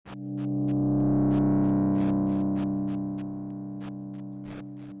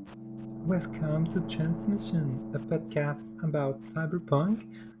Welcome to Transmission, a podcast about cyberpunk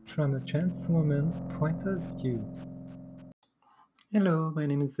from a trans woman point of view. Hello, my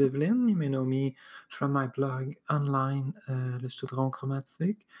name is Evelyn. You may know me from my blog online, Le Chaudron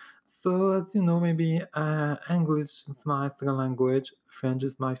Chromatique. So, as you know, maybe English is my second language, French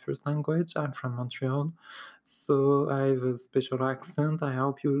is my first language. I'm from Montreal, so I have a special accent. I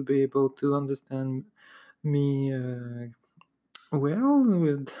hope you will be able to understand me well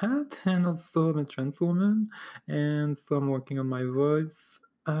with that. And also, I'm a trans woman, and so I'm working on my voice.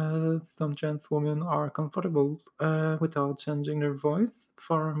 Some trans women are comfortable without changing their voice.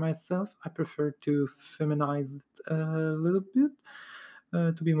 For myself, I prefer to feminize it a little bit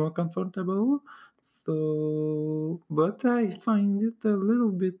to be more comfortable. So, but I find it a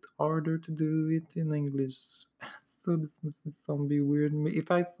little bit harder to do it in English. So this must sound be weird.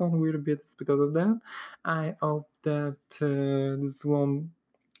 If I sound weird a bit, it's because of that. I hope that this won't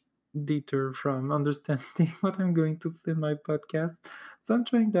deter from understanding what I'm going to say in my podcast. So I'm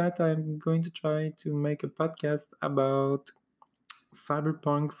trying that. I'm going to try to make a podcast about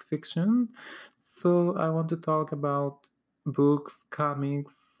cyberpunk's fiction. So I want to talk about books,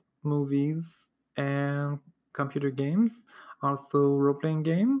 comics, movies, and computer games, also role-playing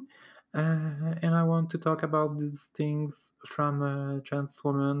game. And I want to talk about these things from a trans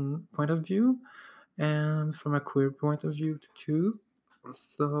woman point of view and from a queer point of view too.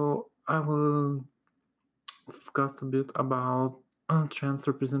 So I will discuss a bit about trans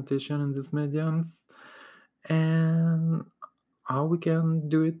representation in these mediums and how we can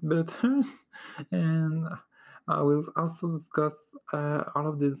do it better. And I will also discuss all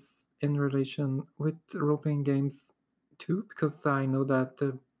of this in relation with role-playing games too, because I know that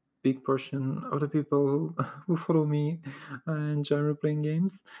a big portion of the people who follow me enjoy role-playing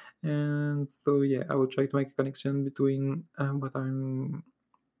games. And so, yeah, I will try to make a connection between what I'm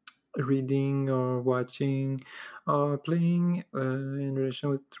reading or watching or playing in relation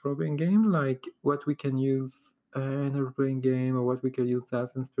with role-playing game, like what we can use in a role-playing game or what we can use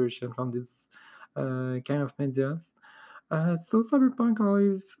as inspiration from this kind of medias. So cyberpunk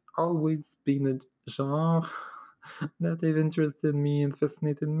always been a genre that have interested me and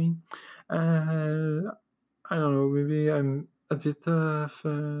fascinated me. I don't know, maybe I'm a bit of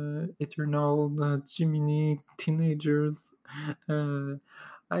eternal Jiminy teenagers. Uh,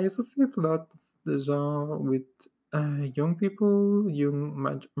 I associate a lot the genre with young people, young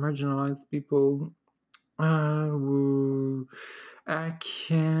marginalized people who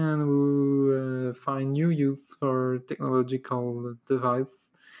can find new use for technological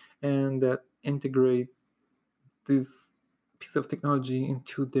device and that integrate this piece of technology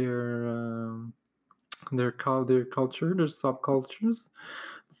into their culture, their subcultures.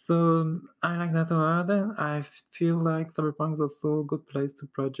 So I like that a lot, and I feel like cyberpunk is also a good place to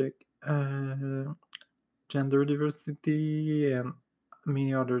project gender diversity and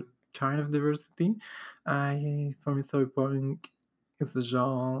many other kind of diversity. For me, cyberpunk is a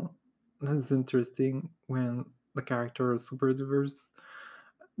genre that is interesting when the characters are super diverse.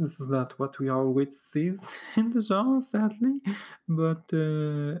 This is not what we always see in the genre, sadly, but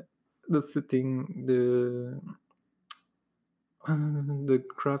the setting, the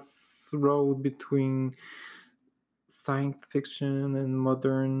crossroad between science fiction and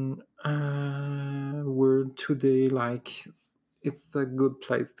modern world today, like it's a good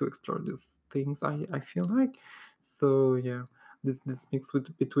place to explore these things. I feel like so yeah. This mix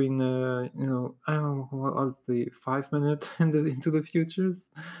with between what was the 5 minute into the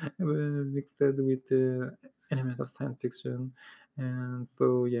futures mixed with the element of science fiction, and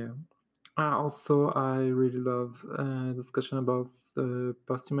so yeah. Also, I really love discussion about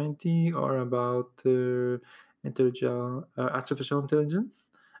post-humanity or about artificial intelligence.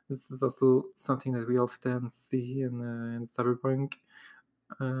 This is also something that we often see in cyberpunk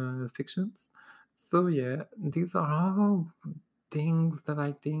fictions. So yeah, these are all things that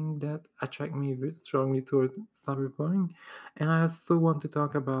I think that attract me very strongly toward cyberpunk, and I also want to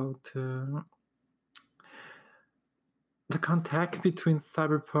talk about the contact between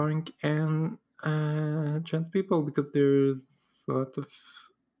cyberpunk and trans people, because there's a lot of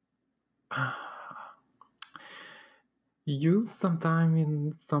use sometimes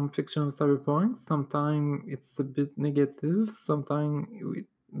in some fiction of cyberpunk. Sometimes it's a bit negative. Sometimes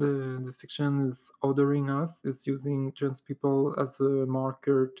the fiction is ordering us, is using trans people as a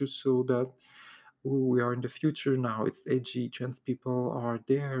marker to show that we are in the future now. It's edgy. Trans people are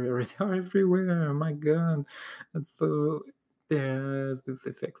there. They are everywhere. Oh my god! And so there's this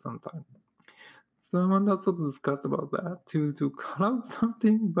effect sometimes. So I want also to discuss about that to call out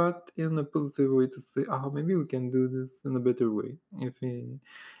something, but in a positive way to say, oh, maybe we can do this in a better way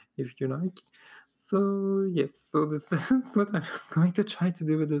if you like. So yes, so this is what I'm going to try to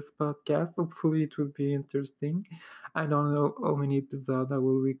do with this podcast. Hopefully, it will be interesting. I don't know how many episodes I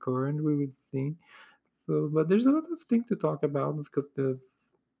will record. We will see. So, but there's a lot of things to talk about because there's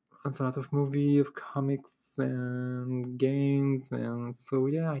a lot of movie, of comics, and games, and so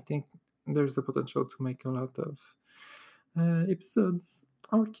yeah, I think there's a potential to make a lot of episodes.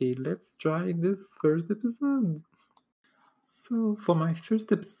 Okay, let's try this first episode. So, for my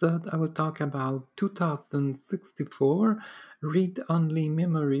first episode, I will talk about 2064 Read Only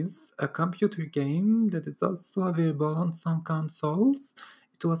Memories, a computer game that is also available on some consoles.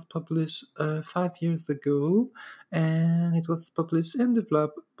 It was published 5 years ago and it was published and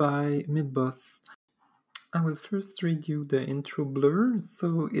developed by Midboss. I will first read you the intro blur.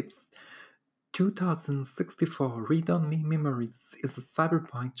 So, it's 2064 Read Only Memories is a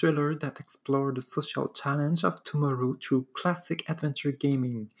cyberpunk thriller that explores the social challenge of tomorrow through classic adventure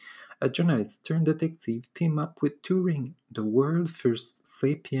gaming. A journalist turned detective team up with Turing, the world's first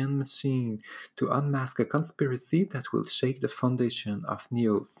sapient machine, to unmask a conspiracy that will shake the foundation of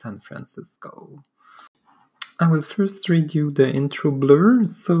Neo San Francisco. I will first read you the intro blur.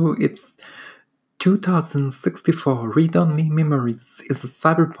 So it's 2064 Read Only Memories is a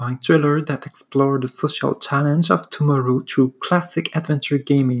cyberpunk thriller that explores the social challenge of tomorrow through classic adventure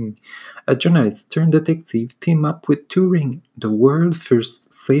gaming. A journalist turned detective team up with Turing, the world's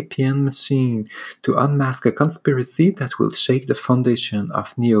first sapient machine, to unmask a conspiracy that will shake the foundation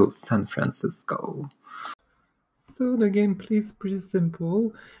of Neo San Francisco. So the gameplay is pretty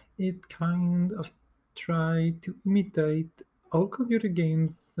simple. It kind of try to imitate all computer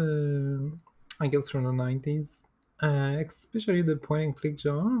games, I guess from the 90s, especially the point and click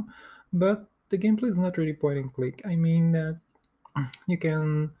genre. But the gameplay is not really point and click. I mean that you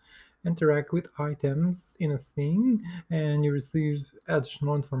can interact with items in a scene and you receive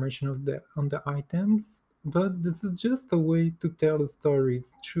additional information on the items, but this is just a way to tell the stories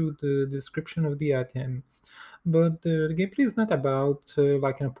through the description of the items. But the gameplay is not about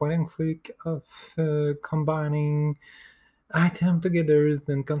like a point and click of combining item together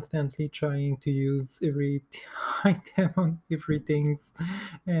and constantly trying to use every item on everything,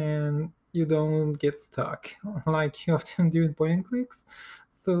 and you don't get stuck like you often do in point and clicks.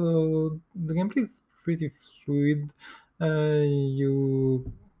 So the gameplay is pretty fluid. You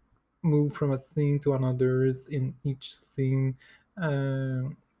move from a scene to another. In each scene, uh,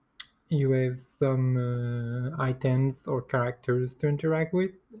 you have some items or characters to interact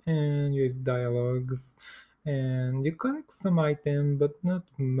with, and you have dialogues, and you collect some item, but not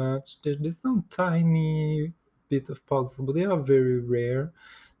much. There's some tiny bit of puzzle, but they are very rare.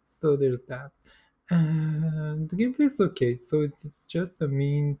 So there's that. And the gameplay is okay. So it's just a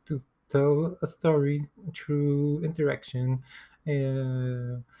mean to tell a story through interaction.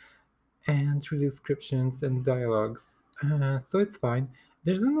 Uh, and through descriptions and dialogues. So it's fine.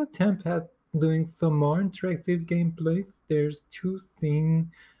 There's an attempt at doing some more interactive gameplays. There's two scenes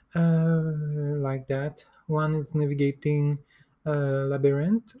like that. One is navigating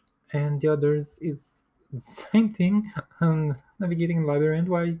labyrinth, and the others is the same thing, navigating labyrinth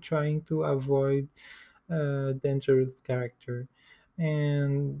while trying to avoid dangerous character.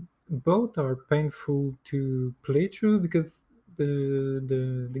 And both are painful to play through because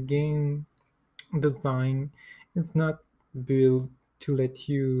the game design is not built to let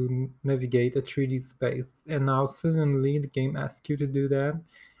you navigate a 3D space. And now suddenly the game asks you to do that,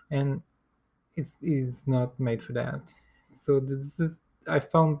 and it is not made for that. So this is I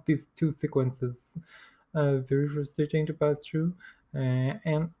found these two sequences very frustrating to pass through.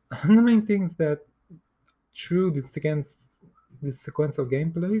 And the main thing is that through this sequence of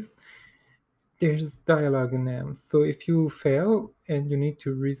gameplays, there's dialogue in them. So if you fail and you need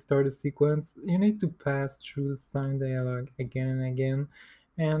to restart the sequence, you need to pass through the same dialogue again and again.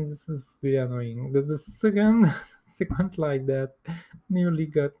 And this is really annoying. The second sequence like that nearly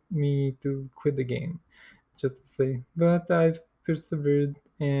got me to quit the game, just to say. But I've persevered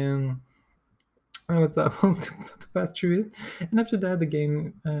and I was able to pass through it. And after that, the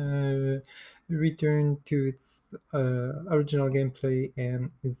game returned to its original gameplay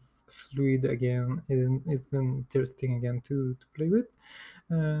and is fluid again and is interesting again to play with.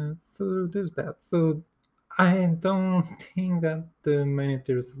 So there's that. So I don't think that the main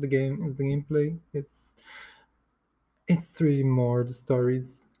interest of the game is the gameplay. It's really more the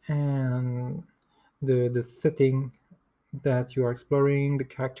stories and the setting that you are exploring, the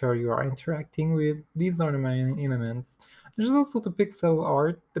character you are interacting with. These are the main elements. There's also the pixel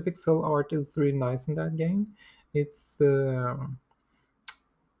art. The pixel art is really nice in that game. It's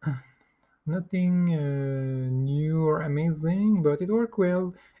Nothing new or amazing, but it worked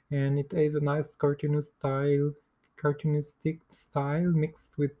well, and it had a nice cartoonistic style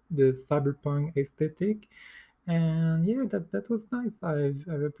mixed with the cyberpunk aesthetic. And yeah, that was nice. I've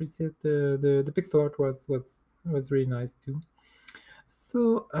appreciated the pixel art was really nice too.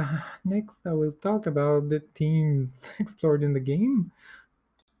 So next, I will talk about the themes explored in the game.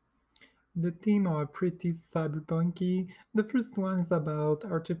 The themes are pretty cyberpunky. The first one is about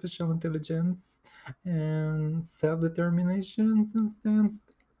artificial intelligence and self-determination, for instance.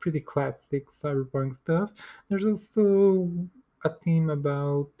 Pretty classic cyberpunk stuff. There's also a theme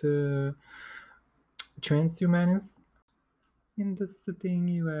about transhumanism. In the setting,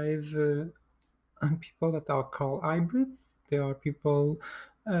 you have people that are called hybrids. They are people,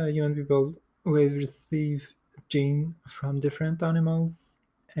 human people who have received gene from different animals,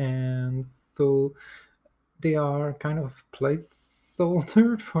 and so they are kind of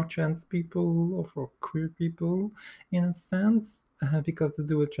placeholder for trans people or for queer people in a sense because they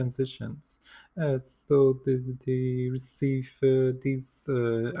do a transitions. So they receive these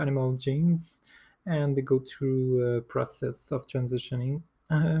animal genes and they go through a process of transitioning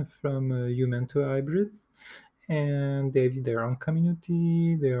from human to hybrids, and they have their own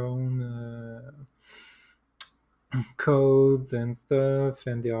community, their own codes and stuff,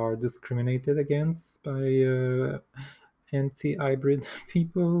 and they are discriminated against by anti-hybrid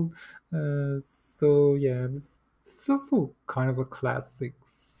people. So yeah, this is also kind of a classic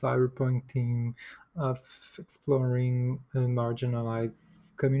cyberpunk theme of exploring a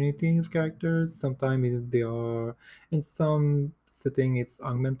marginalized community of characters. Sometimes they are, in some setting, it's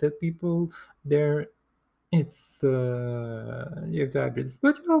augmented people. There it's you have the hybrids,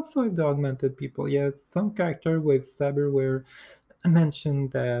 but you also have the augmented people. Yeah, some character with Cyberware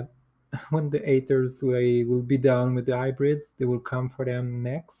mentioned that when the Aethers will be done with the hybrids, they will come for them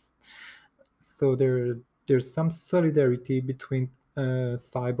next. So there's some solidarity between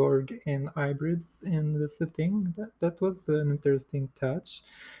cyborg and hybrids in the setting. That was an interesting touch.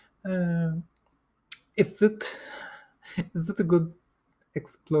 Uh, is it is it a good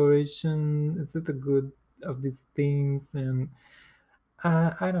exploration? Is it a good of these themes? And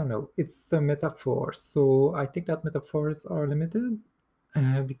I don't know. It's a metaphor, so I think that metaphors are limited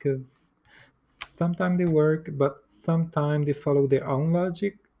because sometimes they work, but sometimes they follow their own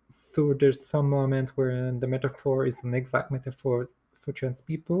logic. So there's some moment where the metaphor is an exact metaphor for trans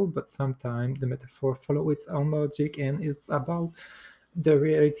people, but sometimes the metaphor follow its own logic and it's about the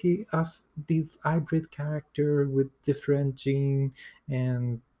reality of this hybrid character with different gene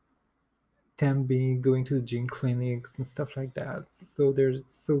and them being going to the gene clinics and stuff like that. So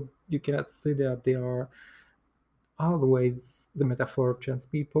you cannot say that they are always the metaphor of trans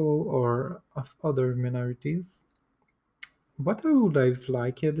people or of other minorities. What I would have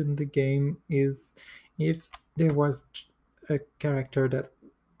liked in the game is if there was a character that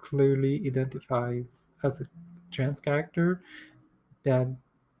clearly identifies as a trans character that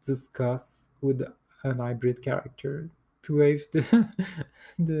discuss with an hybrid character to have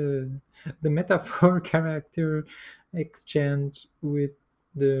the the metaphor character exchange with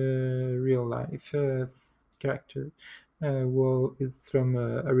the real life character. Well, it's from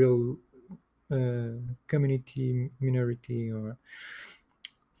a real uh, community minority, or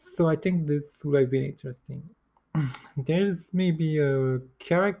so I think this would have been interesting. There's maybe a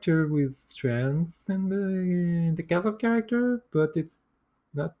character with strands in the cast of character, but it's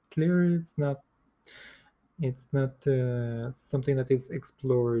not clear. It's not something that is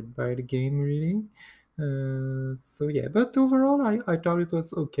explored by the game really. So yeah, but overall, I thought it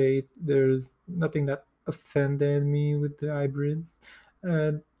was okay. There's nothing that offended me with the hybrids,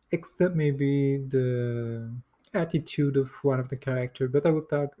 uh, except maybe the attitude of one of the characters. But I will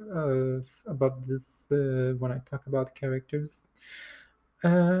talk about this when I talk about characters.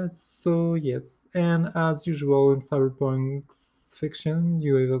 So yes, and as usual in cyberpunk's fiction,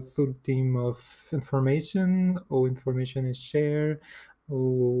 you have also the theme of information, or information is shared,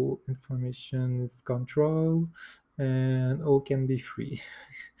 or information is controlled, and all can be free.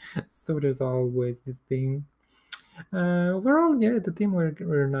 So there's always this theme. Overall, yeah, the theme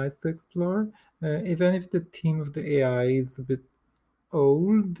were nice to explore, even if the theme of the AI is a bit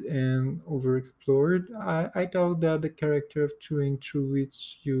old and overexplored. I thought that the character of Turing through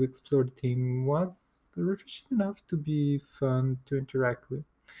which you explored the theme was refreshing enough to be fun to interact with.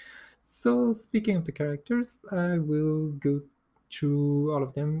 So, speaking of the characters, I will go through all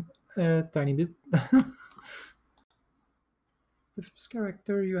of them a tiny bit. The first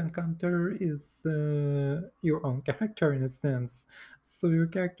character you encounter is your own character in a sense. So, your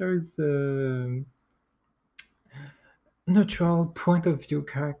character is neutral point of view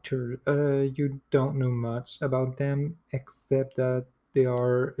character. You don't know much about them except that they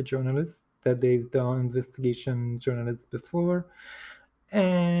are a journalist, that they've done investigation journalists before,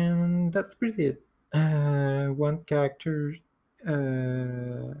 and that's pretty it. One character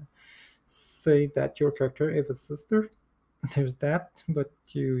uh, say that your character is a sister. There's that, but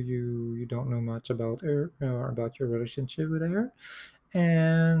you don't know much about her or about your relationship with her.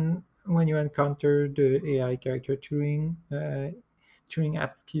 And when you encounter the AI character Turing, Turing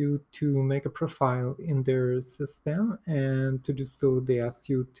asks you to make a profile in their system, and to do so, they ask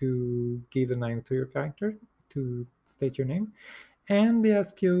you to give a name to your character, to state your name, and they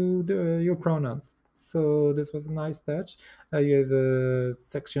ask you your pronouns. So this was a nice touch. You have a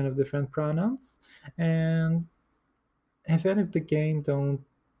section of different pronouns, and even if the game don't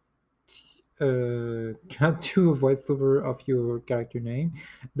cannot do a voiceover of your character name,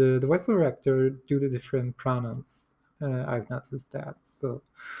 the voiceover actor do the different pronouns. I've noticed that. So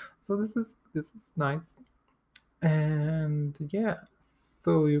this is nice, and yeah.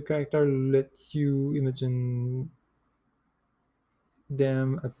 So your character lets you imagine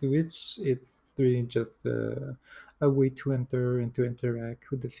them as which it's really just a way to enter and to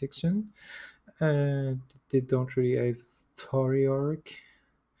interact with the fiction. Uh, they don't really have story arc.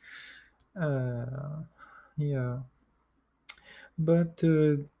 Uh, yeah, but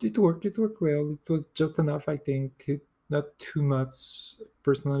it worked well. It was just enough, I think. Not too much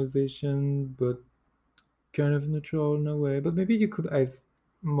personalization, but kind of neutral in a way. But maybe you could have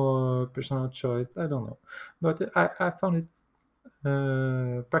more personal choice. I don't know, but I found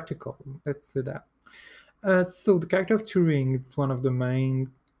it practical. Let's say that. So the character of Turing is one of the main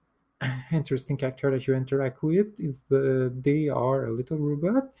interesting character that you interact with. Is they are a little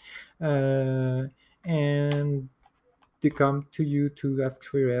robot, and they come to you to ask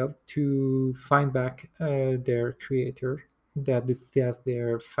for your help to find back their creator that is as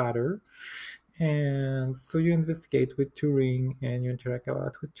their father. And so you investigate with Turing and you interact a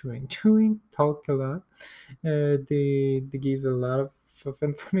lot with Turing. Turing talk a lot. They give a lot of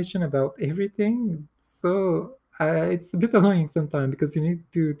information about everything. So it's a bit annoying sometimes because you need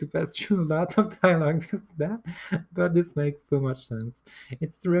to pass through a lot of dialogue because of that. But this makes so much sense.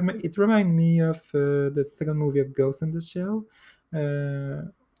 It reminds me of the second movie of Ghost in the Shell, uh,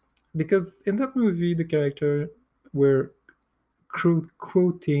 because in that movie the character were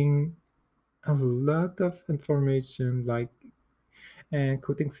quoting a lot of information, like, and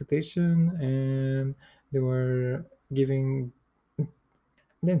quoting citation, and they were giving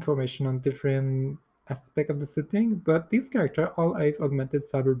the information on different aspect of the setting. But these characters all have augmented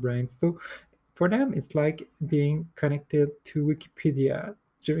cyber brains, so for them it's like being connected to Wikipedia,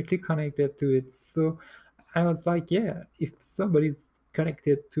 directly connected to it. So I was like, yeah, if somebody's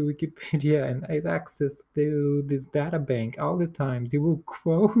connected to Wikipedia and have access to this data bank all the time, they will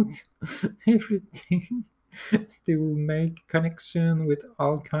quote everything. They will make connection with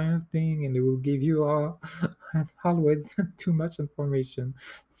all kind of thing, and they will give you all always too much information.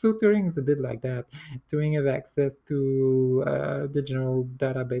 So Turing is a bit like that. Turing have access to the general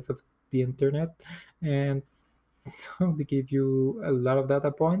database of the internet, and so they give you a lot of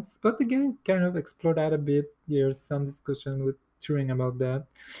data points. But again, kind of explore that a bit. There's some discussion with Turing about that,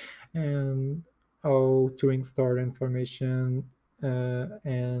 and how Turing stored information,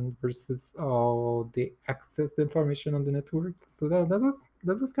 and versus how they access the information on the network. So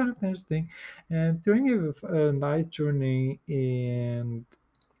that was kind of interesting, and Turing have a nice journey in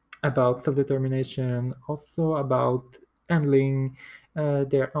about self-determination, also about handling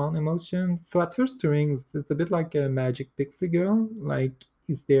their own emotions. So at first, Turing is a bit like a magic pixie girl. Like,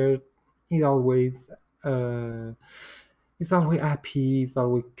 is there? He always uh, he's always happy. He's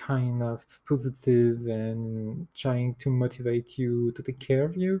always kind of positive and trying to motivate you to take care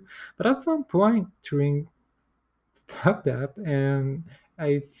of you. But at some point, Turing stop that, and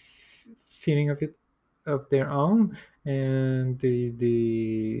I feeling of it of their own, and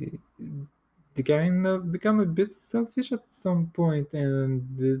they kind of become a bit selfish at some point, and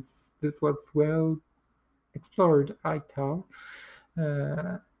this was well explored, I thought.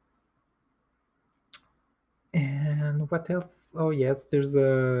 uh, and what else? Oh yes, there's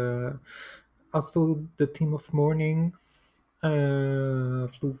also the theme of mournings,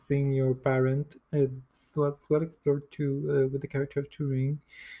 of losing your parent. It was well explored too, with the character of Turing.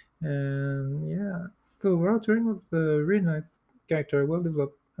 And yeah, so Rod Turing was a really nice character, well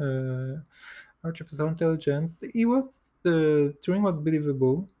developed, artificial intelligence. The Turing was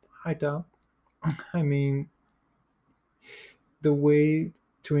believable, I thought. I mean, the way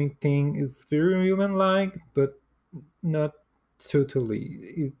Turing thing is very human-like, but not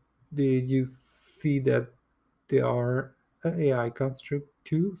totally. You see that they are a AI construct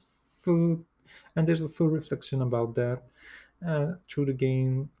too. So, and there's also reflection about that through the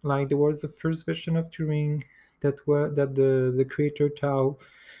game. Like there was the first version of Turing that the creator Tao,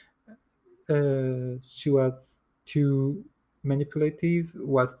 she was too manipulative,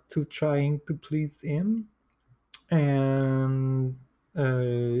 was too trying to please him, and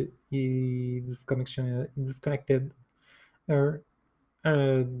he disconnected her,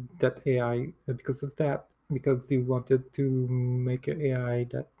 uh, that AI, because of that, because he wanted to make an AI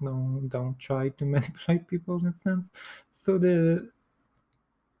that don't try to manipulate people in a sense. So there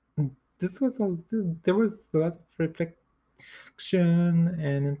was a lot of reflection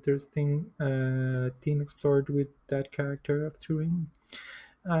and interesting theme explored with that character of Turing.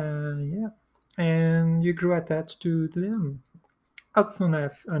 Yeah, and you grew attached to them. Also,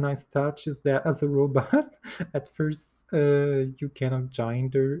 a nice touch is that as a robot, at first you kind of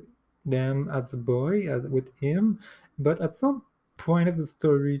gender them as a boy with him, but at some point of the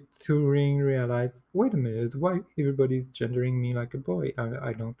story, Turing realized, wait a minute, why everybody's gendering me like a boy?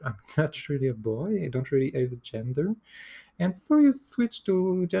 I don't, I'm not really a boy. I don't really have a gender, and so you switch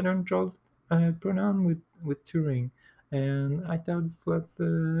to gender neutral pronoun with Turing, and I thought this was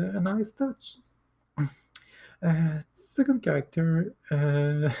a nice touch. Second character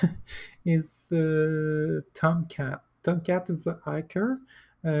is Tomcat. Tomcat is a hiker.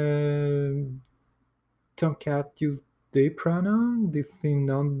 Um Tomcat used they pronoun. They seem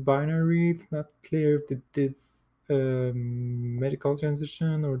non-binary. It's not clear if it's medical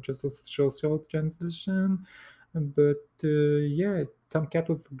transition or just a social transition. But yeah, Tomcat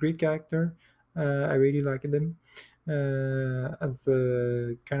was a great character. I really liked him as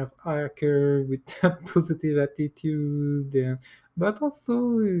a kind of hiker with a positive attitude, but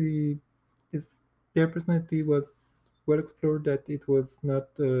also his, their personality was well explored. That it was not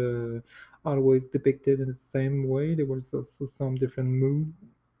always depicted in the same way. There was also some different mood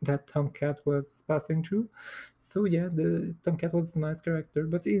that Tomcat was passing through. So yeah, the Tomcat was a nice character,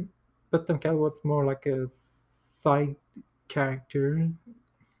 but Tomcat was more like a side character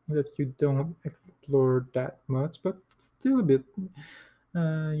that you don't explore that much, but still a bit.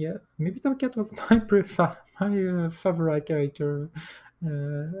 Yeah, maybe Tomcat was my favorite character,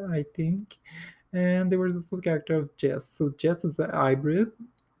 I think. And there was this little character of Jess. So Jess is a hybrid,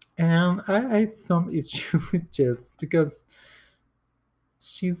 and I have some issue with Jess because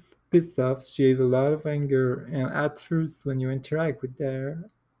she's pissed off. She has a lot of anger, and at first, when you interact with her,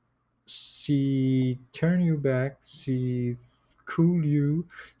 she turn you back. She school you.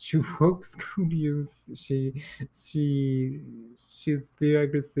 She won't school you. She she's very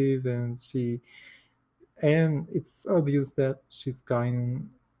aggressive, and it's obvious that she's kind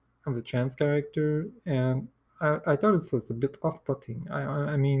of the trans character, and I thought this was a bit off-putting.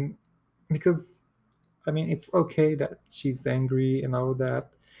 I mean, because I mean it's okay that she's angry and all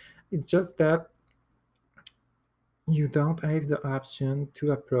that. It's just that you don't have the option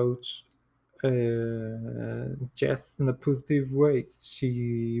to approach Jess in a positive way.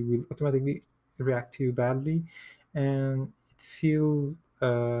 She will automatically react to you badly, and it feels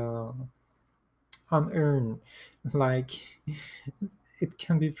unearned. Like it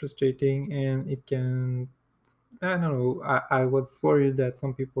can be frustrating, and it can. I don't know. I was worried that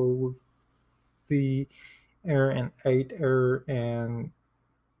some people will see her and hate her and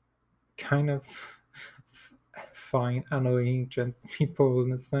kind of find annoying trans people in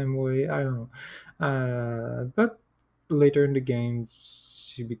the same way. I don't know. But later in the game,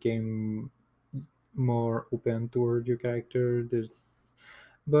 she became more open toward your character.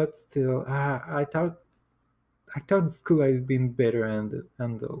 But still, I thought this could have been better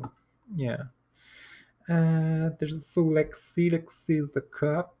handled. Yeah. There's also Lexi. Lexi is the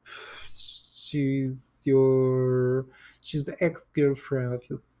cop. She's your she's the ex-girlfriend of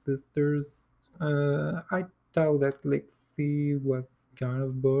your sisters. I thought that Lexi was kind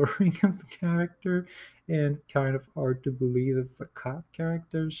of boring as a character and kind of hard to believe as a cop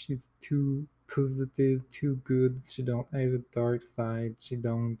character. She's too positive, too good. She don't have a dark side. She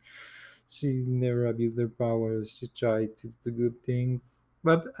never abused her powers. She tried to do good things.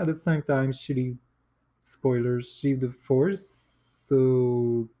 But at the same time, she spoilers, leave the force,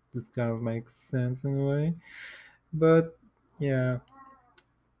 so this kind of makes sense in a way. But yeah,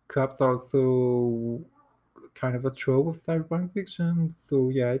 cops also kind of a trope of cyberpunk fiction, so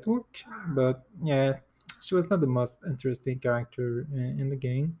yeah, it worked. But yeah, she was not the most interesting character in the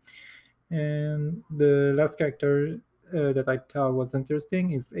game. And the last character that I thought was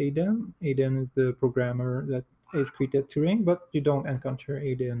interesting is Aiden. Aiden is the programmer that is created Turing, but you don't encounter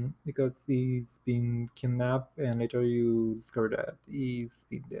Aiden because he's been kidnapped, and later you discover that he's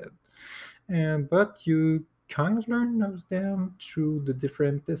been dead. And but you kind of learn of them through the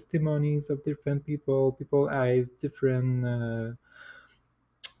different testimonies of different people. People have different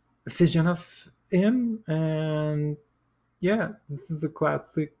vision of him, and yeah, this is a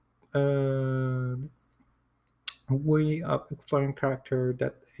classic uh, way of exploring character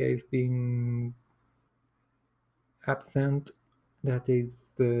that have been absent, that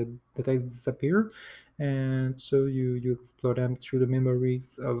they disappear, and so you explore them through the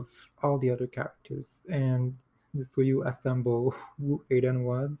memories of all the other characters, and this way you assemble who Aiden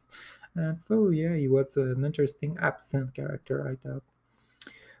was. And so yeah, he was an interesting absent character, I thought.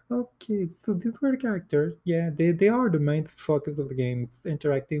 Okay, so these were the characters. Yeah, they are the main focus of the game. It's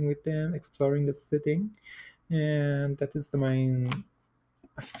interacting with them, exploring the setting, and that is the main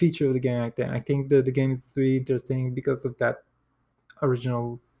feature of the game. I think the game is really interesting because of that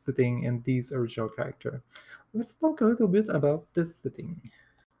original setting and these original character. Let's talk a little bit about this setting.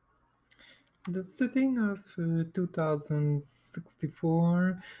 The setting of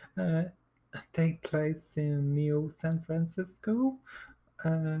 2064 uh, take place in Neo San Francisco,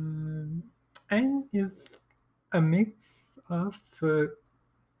 um, and is a mix of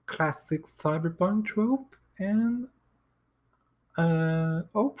classic cyberpunk trope and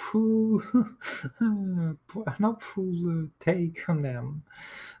hopeful, an hopeful take on them.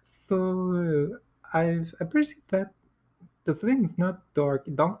 So I've appreciated that the setting is not dark.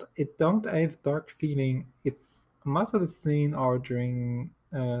 It don't have dark feeling. It's most of the scene are during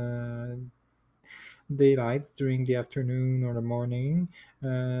daylights, during the afternoon or the morning,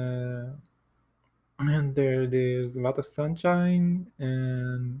 uh, and there's a lot of sunshine,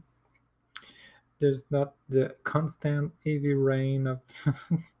 and there's not the constant heavy rain of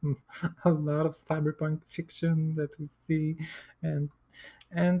a lot of cyberpunk fiction that we see, and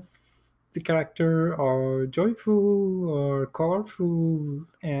the character are joyful or colorful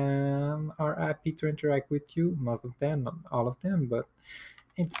and are happy to interact with you. Most of them, not all of them, but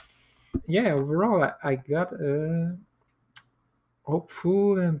it's yeah. Overall, I got a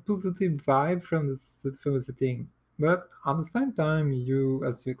hopeful and positive vibe from the thing. But at the same time,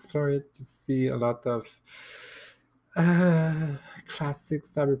 as you explore it, you see a lot of classic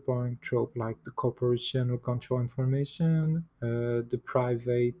cyberpunk trope, like the corporation will control information, the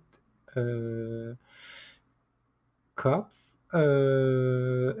private uh, cops,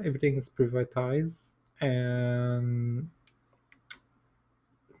 everything is privatized, and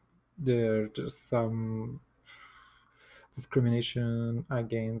there's just some discrimination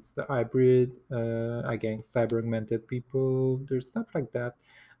against the hybrid, against cyber augmented people. There's stuff like that,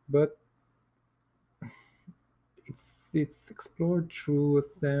 but it's explored through a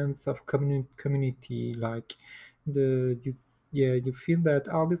sense of community. Like yeah, you feel that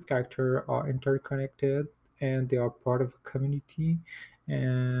all these characters are interconnected and they are part of a community,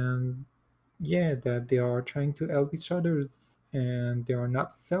 and yeah, that they are trying to help each others and they are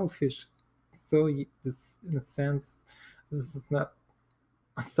not selfish. So this, in a sense, this is not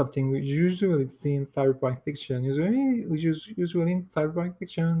something we usually see in cyberpunk fiction. Usually in cyberpunk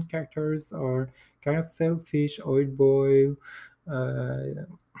fiction, characters are kind of selfish, old boy, uh,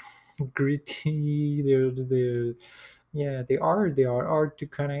 gritty. They are hard to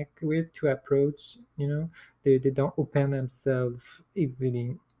connect with, to approach. They don't open themselves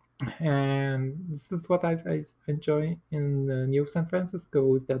easily, and this is what I enjoy in New San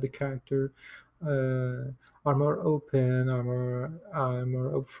Francisco, is that the character are more open, are more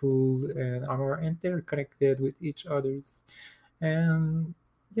hopeful, and are more interconnected with each others. And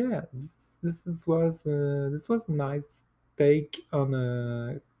yeah, this was a nice take on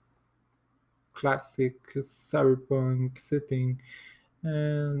a classic cyberpunk setting,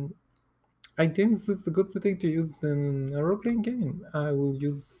 and I think this is a good setting to use in a role-playing game. I will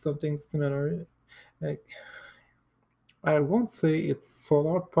use something similar. Like, I won't say it's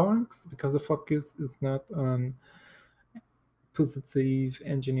solar punks because the focus is not on positive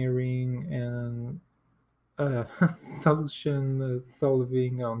engineering and solution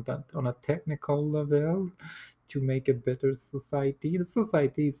solving on a technical level to make a better society. The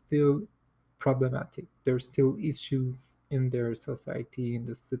society is still problematic. There's still issues in their society, in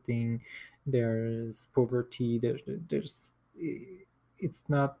the setting. There's poverty. There's it's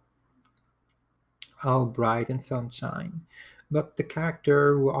not all bright and sunshine, but the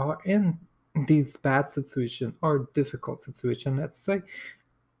character who are in these bad situation or difficult situation, let's say,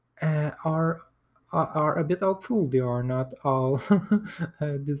 uh, are are a bit hopeful. They are not all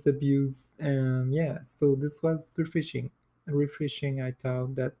disabused, and yeah. So this was refreshing. I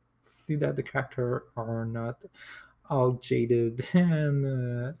thought that to see that the character are not all jaded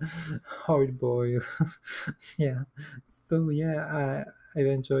and hard boiled. Yeah. So yeah, I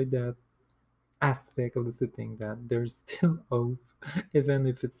enjoyed that. aspect of the setting that there's still hope, even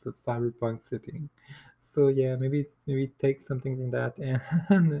if it's a cyberpunk setting. So yeah, maybe take something from that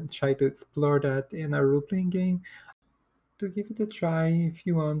and try to explore that in a role playing game. To give it a try if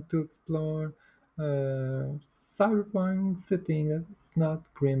you want to explore cyberpunk setting that's not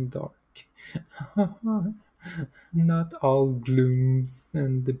grim dark. Not all glooms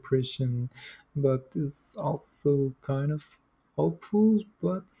and depression, but it's also kind of hopeful,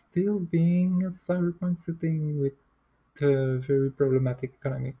 but still being a cyberpunk setting with very problematic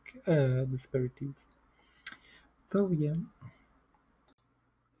economic disparities. So yeah.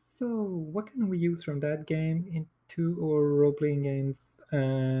 So what can we use from that game into our role-playing games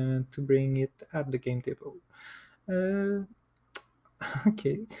to bring it at the game table? Uh,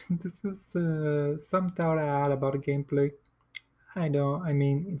 okay, this is some thought I had about the gameplay. I know, I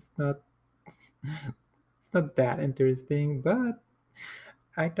mean, it's not that interesting, but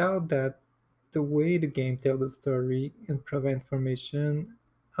I thought that the way the game tells the story and provide information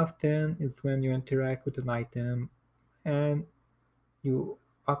often is when you interact with an item and you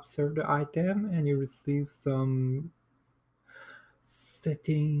observe the item and you receive some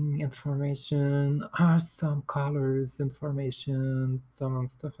setting information or some colors information, some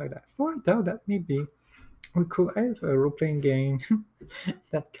stuff like that. So I thought that maybe we could have a role-playing game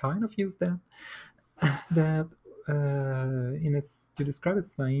that kind of use that that you describe a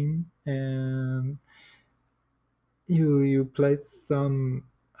scene and you place some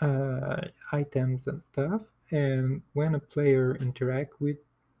items and stuff, and when a player interact with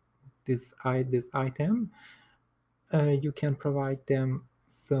this item, you can provide them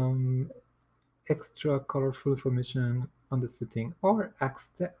some extra colorful information on the setting, or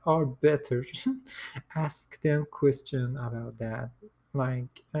or better, ask them question about that,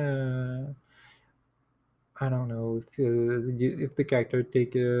 like I don't know if the character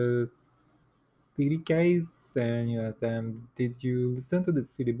take a CD case and you ask them, did you listen to the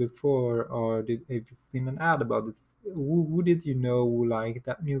CD before, or have you seen an ad about this? Who did you know who liked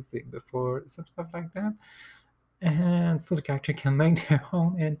that music before? Some stuff like that. And so the character can make their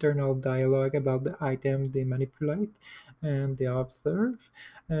own internal dialogue about the item they manipulate and they observe.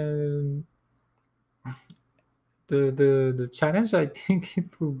 Um, the challenge, I think,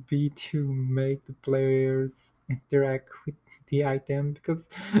 it will be to make the players interact with the item, because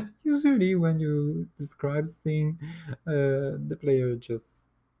usually when you describe thing, the player just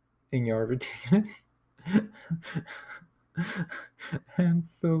ignore it. And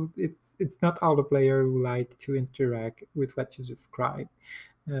so it's not all the player who like to interact with what you describe.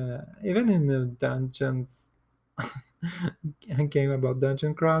 Even in the dungeons, a game about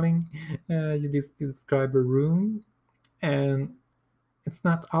dungeon crawling, you describe a room, and it's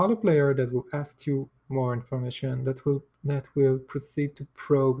not all the player that will ask you more information, that will proceed to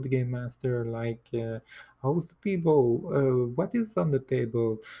probe the game master, like how's the table, what is on the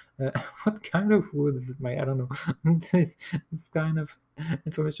table, what kind of wood is it made, I don't know. This kind of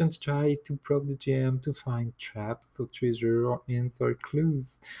information to try to probe the GM to find traps or treasure or hints or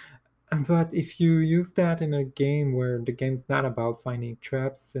clues. But if you use that in a game where the game's not about finding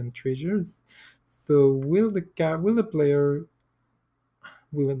traps and treasures, so will the player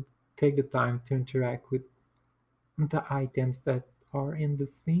will take the time to interact with the items that are in the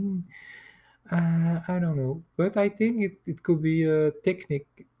scene? I don't know, but I think it could be a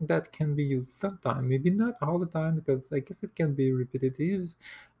technique that can be used sometime. Maybe not all the time, because I guess it can be repetitive.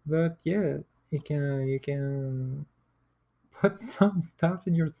 But yeah, you can put some stuff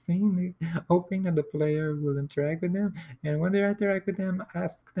in your scene, hoping that the player will interact with them. And when they interact with them,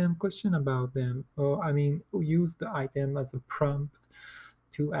 ask them question about them. Or I mean, use the item as a prompt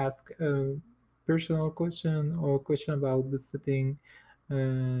to ask a personal question or question about the setting.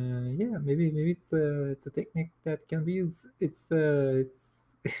 Yeah, maybe it's a technique that can be used. It's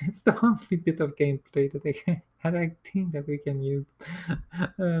it's the only bit of gameplay that I think that we can use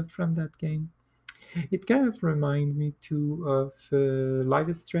from that game. It kind of reminds me too of Life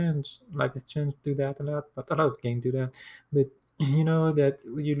is Strange. Life is Strange do that a lot, but a lot of games do that. But you know that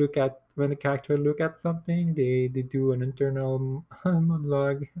you look at when the character look at something, they do an internal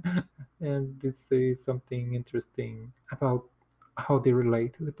monologue, and they say something interesting about how they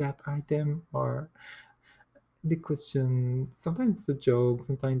relate with that item, or the question. Sometimes it's a joke,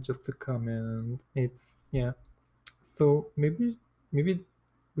 sometimes just a comment. It's yeah. So maybe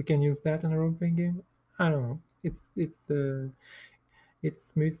we can use that in a role playing game. I don't know. It's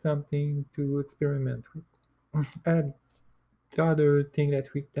maybe something to experiment with. And the other thing that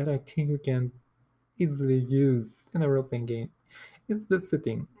I think we can easily use in a role playing game is the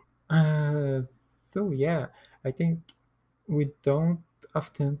setting. So yeah, I think we don't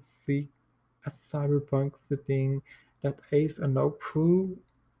often see. a cyberpunk setting that I've an hopeful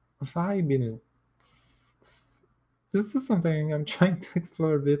vibe in it. This is something I'm trying to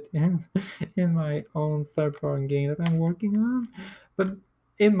explore a bit in my own cyberpunk game that I'm working on. But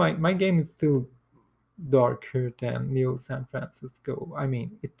in my game is still darker than Neo San Francisco. I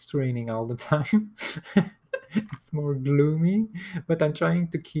mean, it's raining all the time. It's more gloomy, but I'm trying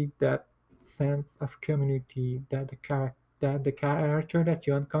to keep that sense of community that the character that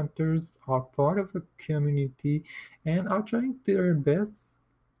you encounters are part of a community and are trying their best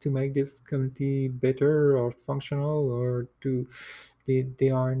to make this community better or functional or to they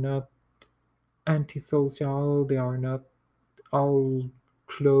are not antisocial, they are not all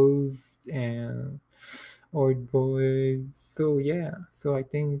closed and old boys. So yeah, so I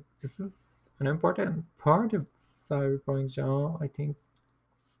think this is an important part of cyberpunk genre. I think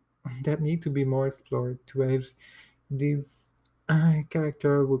that need to be more explored to have these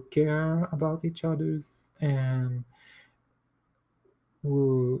character who care about each others and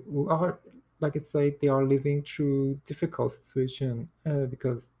who are like I said, they are living through difficult situation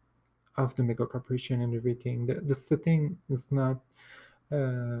because of the mega corporation and everything. The setting is not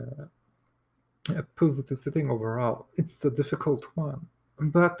uh, a positive setting overall. It's a difficult one,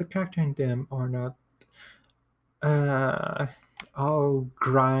 but the character in them are not uh, all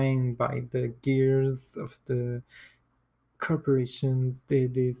grind by the gears of the corporations.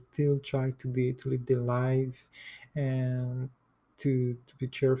 They still try to live their life and to be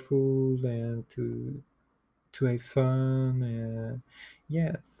cheerful and to have fun.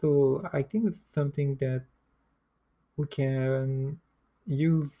 Yeah, so I think it's something that we can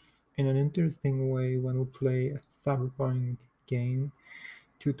use in an interesting way when we play a cyberpunk game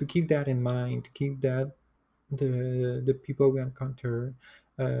to keep that in mind, to keep that the people we encounter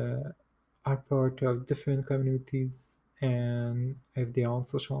uh, are part of different communities and have their own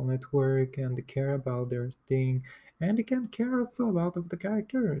social network and they care about their thing and they can care also about of the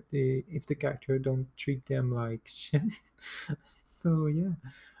character if the character don't treat them like shit. So yeah,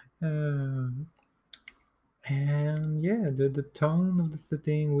 um, and yeah, the tone of the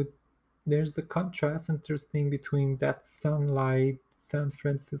setting with there's a contrast interesting between that sunlight San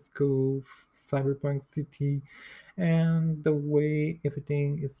Francisco cyberpunk city and the way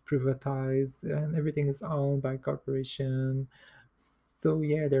everything is privatized and everything is owned by corporation. So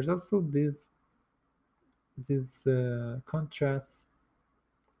yeah, there's also this contrast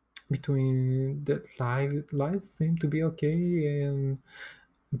between that lives seem to be okay and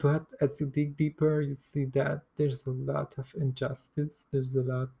but as you dig deeper you see that there's a lot of injustice, there's a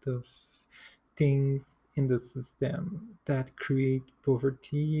lot of things in the system that create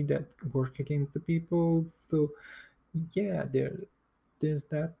poverty that work against the people. So yeah, there's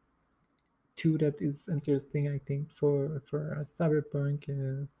that too that is interesting I think for a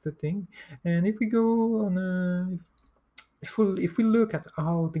cyberpunk setting. And if we go on if we look at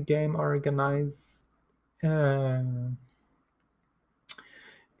how the game are organized, uh,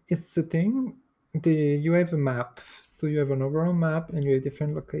 it's the thing. You have a map, so you have an overall map, and you have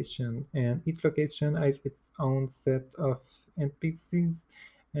different location, and each location has its own set of NPCs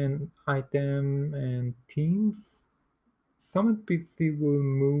and item and teams. Some NPC will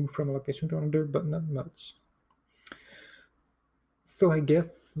move from a location to another, but not much. So I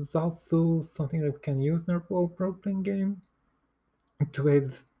guess it's also something that we can use in our role-playing game to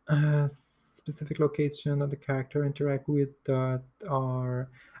have a specific location that the character interact with that are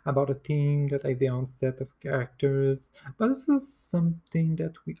about a team that have their own set of characters. But this is something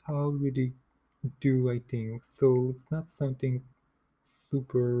that we already do, I think. So it's not something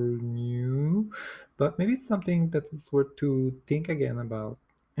super new, but maybe something that is worth to think again about.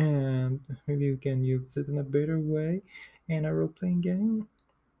 And maybe we can use it in a better way in a role-playing game.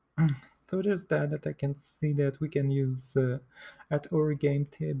 So there's that I can see that we can use at our game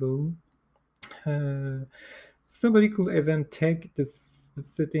table. Uh, Somebody could even take the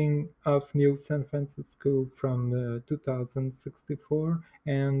setting of New San Francisco from 2064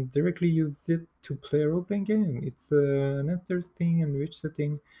 and directly use it to play a role-playing game. It's an interesting and rich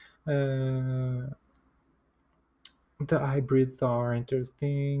setting. Uh, the hybrids are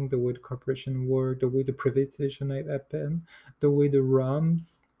interesting, the way the corporation work, the way the privatization happen, the way the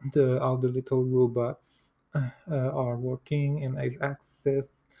ROMs, all the little robots are working and have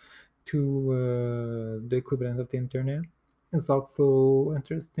access to the equivalent of the internet is also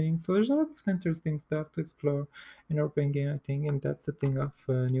interesting. So there's a lot of interesting stuff to explore in our playing game, I think, and that's the thing of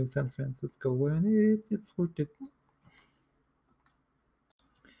New San Francisco, and it's worth it.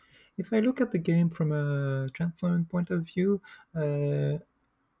 If I look at the game from a transforming point of view, uh,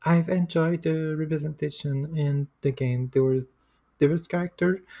 I've enjoyed the representation in the game. diverse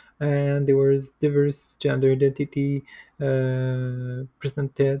character, and there was diverse gender identity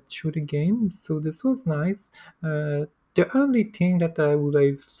presented through the game. So this was nice. The only thing that I would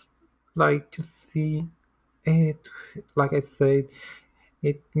have liked to see it, like I said,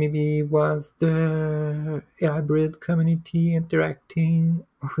 it maybe was the hybrid community interacting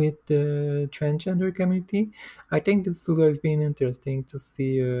with the transgender community. I think this would have been interesting to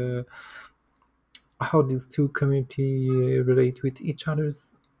see how these two community relate with each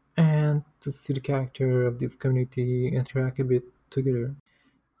others, and to see the character of this community interact a bit together.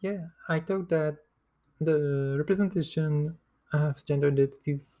 Yeah, I thought that the representation of gender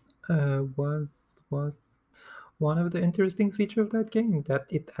identities was one of the interesting features of that game, that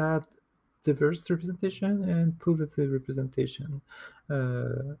it had diverse representation and positive representation.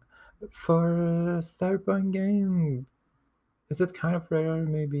 Uh, for a Cyberpunk game, is it kind of rare,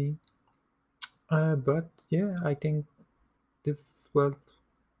 maybe? But yeah, I think this was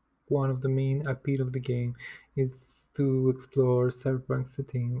one of the main appeal of the game, is to explore cyberpunk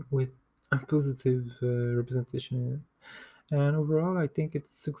setting with a positive representation. And overall, I think it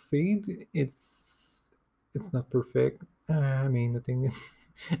succeed. It's not perfect. I mean, nothing is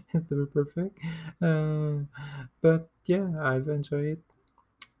is ever perfect. Uh, but yeah, I've enjoyed it.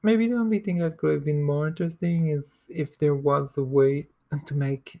 Maybe the only thing that could have been more interesting is if there was a way to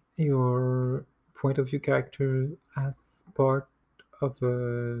make your point of view character as part of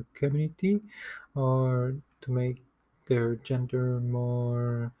a community, or to make their gender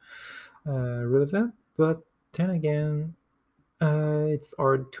more relevant. But then again, it's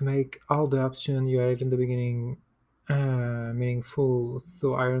hard to make all the options you have in the beginning meaningful.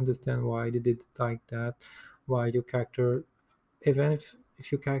 So I understand why they did it like that. Why your character, even if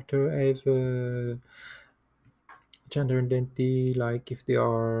your character have gender identity, like if they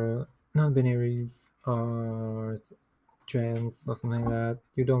are non-binaries or trans or something like that,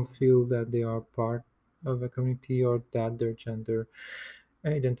 you don't feel that they are part of a community, or that their gender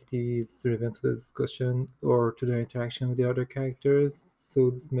identity is relevant to the discussion or to their interaction with the other characters.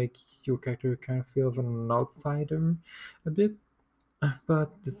 So this makes your character kind of feel of an outsider a bit.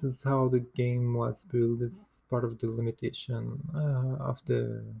 But this is how the game was built. It's part of the limitation of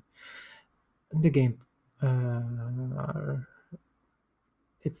the game uh,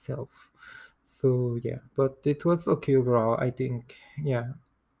 itself. So yeah, but it was okay overall, I think. Yeah,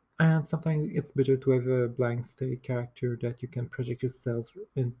 and sometimes it's better to have a blank state character that you can project yourself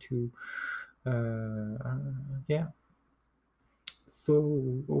into. Yeah.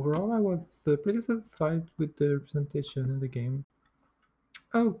 So overall, I was pretty satisfied with the representation in the game.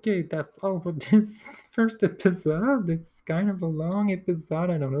 Okay, that's all for this first episode. It's kind of a long episode.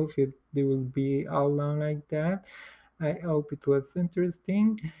 I don't know if it will be all long like that. I hope it was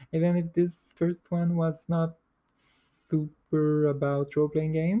interesting. Even if this first one was not super about role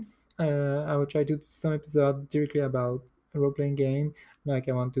playing games, I will try to do some episode directly about a role playing game. Like,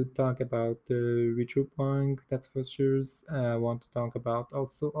 I want to talk about Retropunk, that's for sure. I want to talk about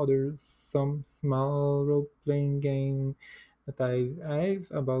also other some small role playing game that I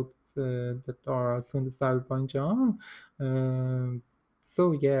have about that are also in the cyberpunk genre.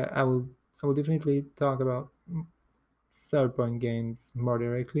 So yeah, I will definitely talk about cyberpunk games more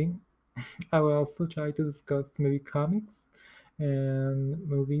directly. I will also try to discuss maybe comics and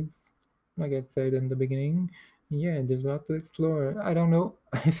movies, like I said in the beginning. Yeah, there's a lot to explore. I don't know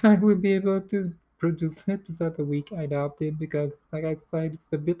if I will be able to produce an episode a week. I doubt it, because, like I said, it's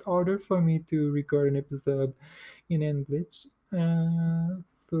a bit harder for me to record an episode in English.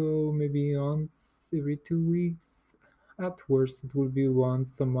 So maybe once every 2 weeks. At worst, it will be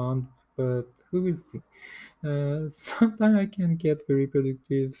once a month, but we will see. Sometimes I can get very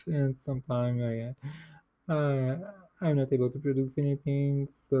productive, and sometimes I'm not able to produce anything.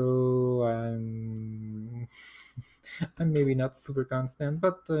 So I'm maybe not super constant,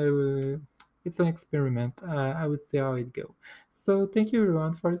 but it's an experiment. I would see how it go. So thank you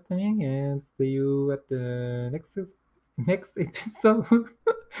everyone for listening, and see you at the next episode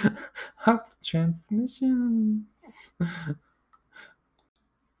of Transmissions.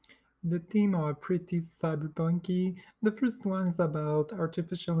 The theme are pretty cyberpunky. The first one is about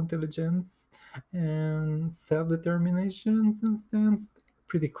artificial intelligence and self-determination instance.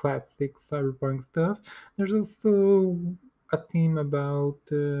 Pretty classic cyberpunk stuff. There's also a theme about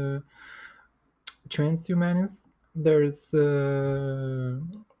transhumanism. There's a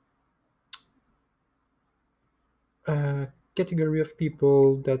category of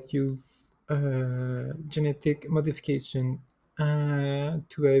people that use genetic modification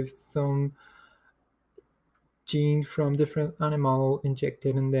to have some gene from different animal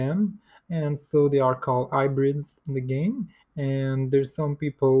injected in them, and so they are called hybrids in the game. And there's some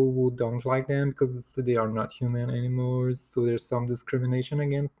people who don't like them because they are not human anymore, so there's some discrimination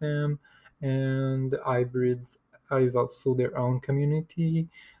against them. And the hybrids have also their own community,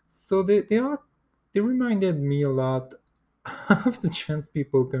 so they reminded me a lot of the trans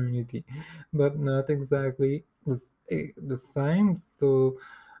people community, but not exactly the same. So,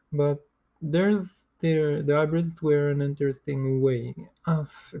 but the hybrids were an interesting way of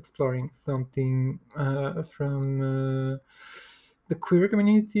exploring something from the queer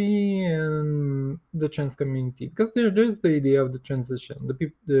community and the trans community, because there's the idea of the transition.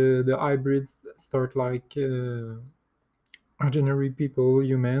 The hybrids start like ordinary people,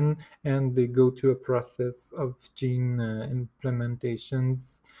 human, and they go to a process of gene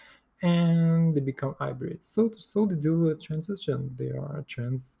implementations, and they become hybrids. So they do a transition. They are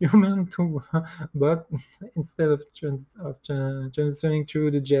transhuman to, but instead of transitioning through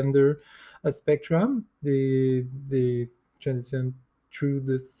the gender spectrum, they transition through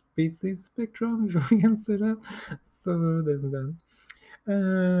the species spectrum, if we can say that. So there's that.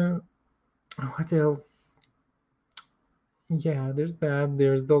 What else? Yeah, there's that.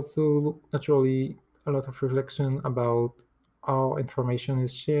 There's also naturally a lot of reflection about how information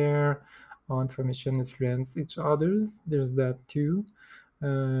is shared, how information influence each others. There's that too.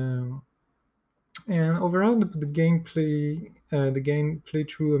 Um, and overall, the game play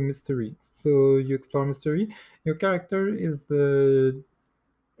through a mystery. So you explore mystery. Your character is the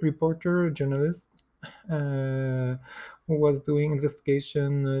reporter, journalist, who was doing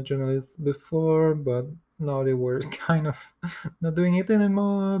investigation journalist before, but now they were kind of not doing it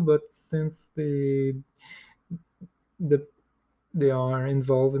anymore. But since the they are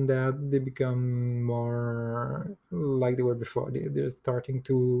involved in that, they become more like they were before. They're starting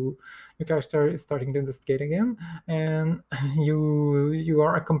to Your character is starting to investigate again, and you are you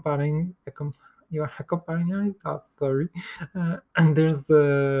are accompanying sorry and there's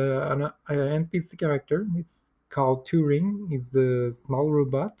an NPC character. It's called Turing. He's the small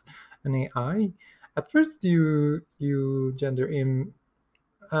robot, an AI. At first you gender him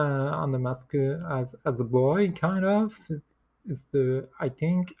on the mask as a boy, kind of. Is the I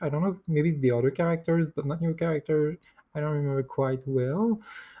think, I don't know, maybe it's the other characters, but not your character. I don't remember quite well.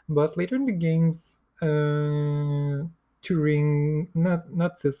 But later in the games, Turing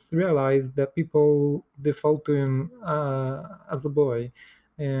not just realized that people default to him as a boy,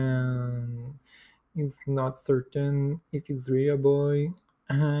 and he's not certain if he's really a boy.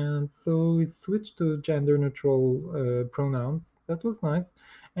 And so we switched to gender neutral pronouns. That was nice.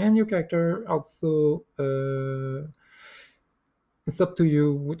 And your character also, it's up to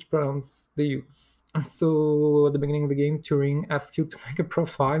you which pronouns they use. So at the beginning of the game, Turing asks you to make a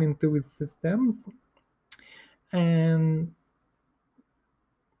profile into his systems, and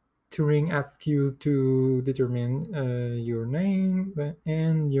Turing asks you to determine your name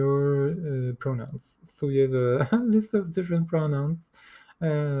and your pronouns. So you have a list of different pronouns.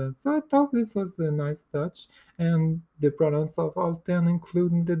 So I thought this was a nice touch, and the pronouns of all 10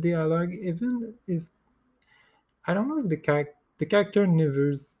 include in the dialogue, even if I don't know if the character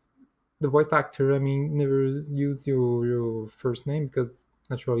never, the voice actor, I mean, never use your first name, because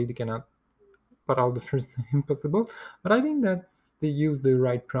naturally they cannot put out the first name possible. But I think that's they use the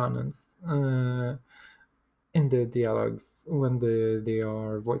right pronouns in the dialogues when they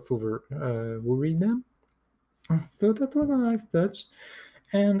are voiceover will read them. So that was a nice touch.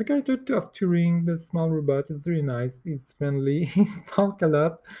 And the character of Turing, the small robot, is really nice. He's friendly. He talks a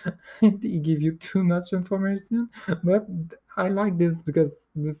lot. And he gives you too much information. But I like this because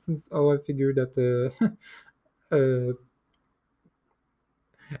this is how I figured that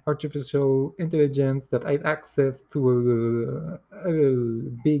artificial intelligence that have access to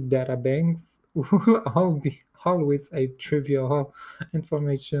big data banks will always have trivial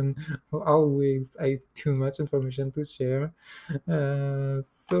information, will always have too much information to share.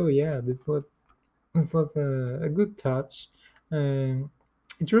 So yeah, this was a good touch. Um,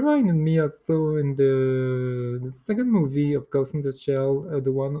 it reminded me also in the second movie of Ghost in the Shell,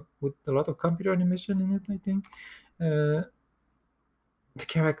 the one with a lot of computer animation in it, I think. Uh, the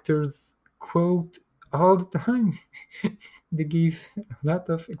characters quote all the time. They give a lot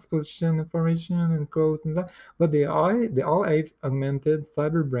of exposition information and quote and that, but they all have augmented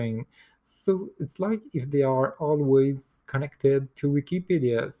cyber brain. So it's like if they are always connected to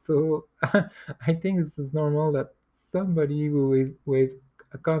Wikipedia. So I think this is normal that somebody with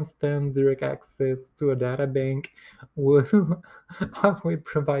a constant direct access to a data bank will always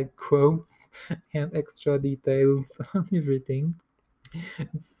provide quotes and extra details on everything.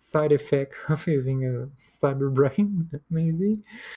 It's a side effect of having a cyber brain, maybe.